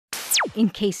in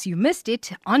case you missed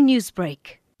it on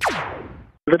Newsbreak.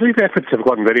 The relief efforts have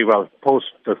gone very well post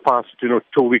the past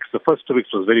 2 weeks. The first 2 weeks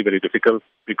was very, very difficult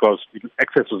because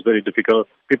access was very difficult.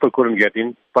 People couldn't get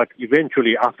in. But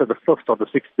eventually, after the first or the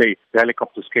sixth day, the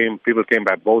helicopters came, people came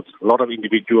by boats, a lot of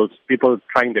individuals, people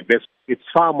trying their best. It's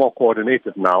far more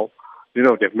coordinated now.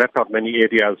 They've mapped out many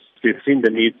areas. They've seen the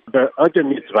needs. The urgent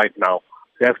needs right now,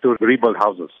 they have to rebuild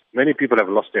houses. Many people have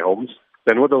lost their homes.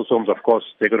 Then with those homes, of course,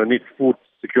 they're going to need food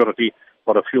security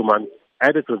for a few months.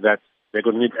 Added to that, they're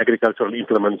going to need agricultural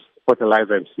implements,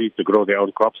 fertilizer and seed to grow their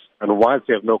own crops. And whilst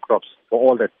they have no crops, for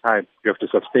all that time, you have to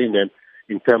sustain them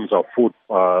in terms of food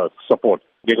support.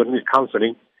 They're going to need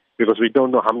counseling because we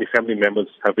don't know how many family members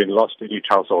have been lost in each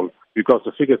household because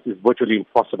the figures is virtually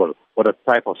impossible for the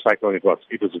type of cyclone it was.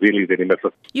 It was really, very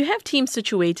massive. You have teams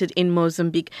situated in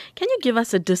Mozambique. Can you give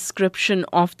us a description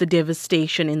of the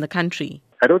devastation in the country?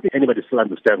 I don't think anybody still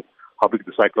understands how big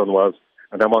the cyclone was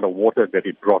and the amount of water that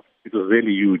it brought. It was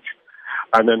really huge.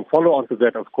 And then follow on to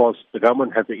that, of course, the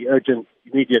government has the urgent,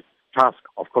 immediate task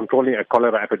of controlling a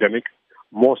cholera epidemic,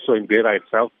 more so in Beira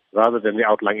itself, rather than the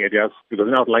outlying areas, because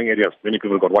in outlying areas, many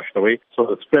people got washed away. So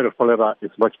the spread of cholera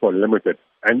is much more limited.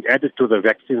 And added to the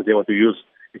vaccines they want to use,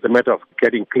 it's a matter of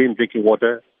getting clean drinking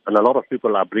water. And a lot of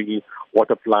people are bringing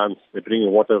water plants, they're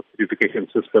bringing water purification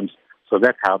systems. So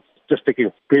that helps. Just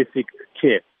taking basic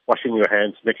care. Washing your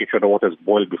hands, making sure the water is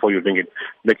boiled before you drink it,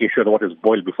 making sure the water is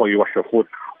boiled before you wash your food,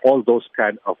 all those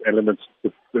kind of elements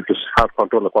to help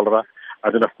control the cholera.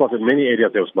 And then, of course, in many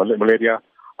areas there was malaria.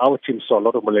 Our team saw a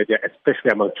lot of malaria,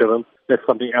 especially among children. That's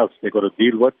something else they've got to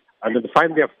deal with. And then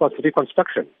finally, of course,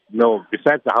 reconstruction.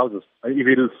 Besides the houses, if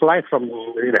you fly from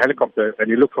in a helicopter and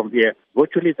you look from the air,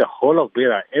 virtually the whole of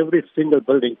Beira, every single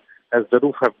building has the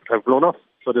roof have blown off.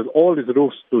 So there's all these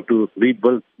roofs to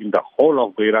rebuild in the whole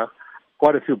of Beira.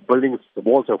 Quite a few buildings, the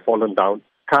walls have fallen down.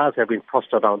 Cars have been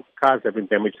tossed around. Cars have been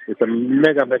damaged. It's a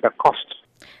mega cost.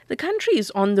 The country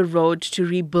is on the road to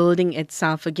rebuilding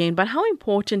itself again, but how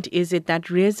important is it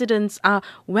that residents are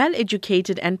well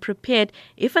educated and prepared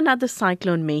if another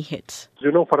cyclone may hit?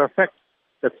 For a fact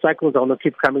that cyclones are going to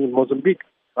keep coming in Mozambique.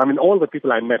 I mean, all the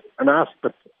people I met and asked,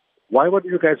 but why weren't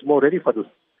you guys more ready for this?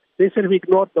 They said we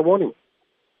ignored the warning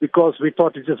because we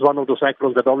thought it's just one of those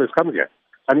cyclones that always comes here.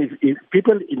 And if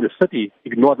people in the city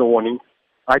ignore the warning,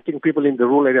 I think people in the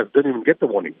rural areas don't even get the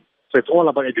warning. So it's all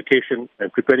about education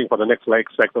and preparing for the next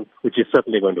cyclone, which is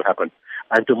certainly going to happen.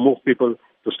 And to move people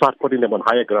to start putting them on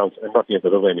higher grounds and not near the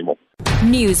river anymore.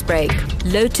 Newsbreak,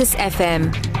 Lotus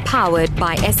FM, powered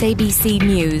by SABC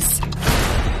News.